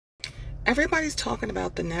Everybody's talking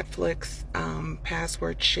about the Netflix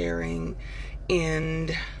password sharing,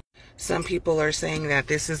 and some people are saying that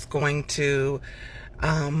this is going to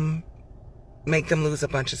make them lose a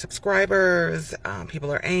bunch of subscribers.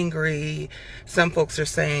 People are angry. Some folks are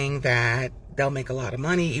saying that they'll make a lot of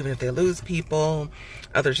money even if they lose people.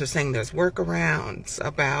 Others are saying there's workarounds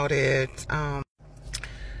about it. I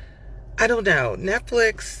don't know.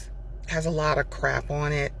 Netflix has a lot of crap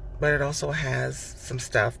on it, but it also has some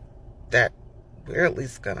stuff that we're at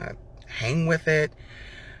least gonna hang with it.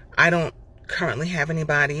 I don't currently have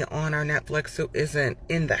anybody on our Netflix who isn't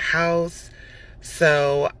in the house,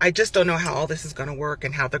 so I just don't know how all this is gonna work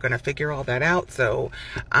and how they're gonna figure all that out. So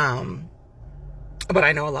but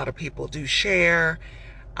I know a lot of people do share.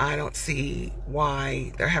 I don't see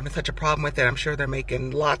why they're having such a problem with it. I'm sure they're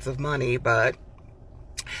making lots of money, but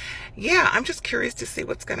yeah, I'm just curious to see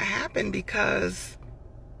what's gonna happen because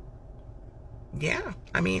yeah,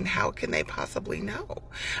 I mean, how can they possibly know?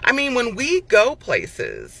 I mean, when we go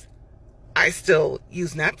places, I still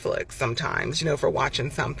use Netflix sometimes, for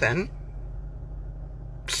watching something.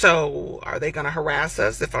 So are they going to harass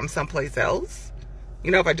us if I'm someplace else?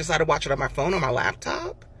 If I decide to watch it on my phone or my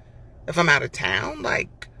laptop? If I'm out of town?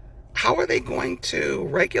 Like, how are they going to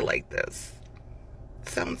regulate this?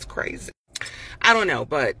 Sounds crazy. I don't know,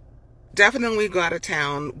 but definitely when we go out of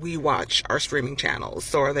town, we watch our streaming channels.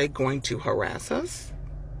 So are they going to harass us?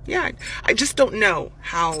 Yeah, I just don't know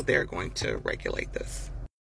how they're going to regulate this.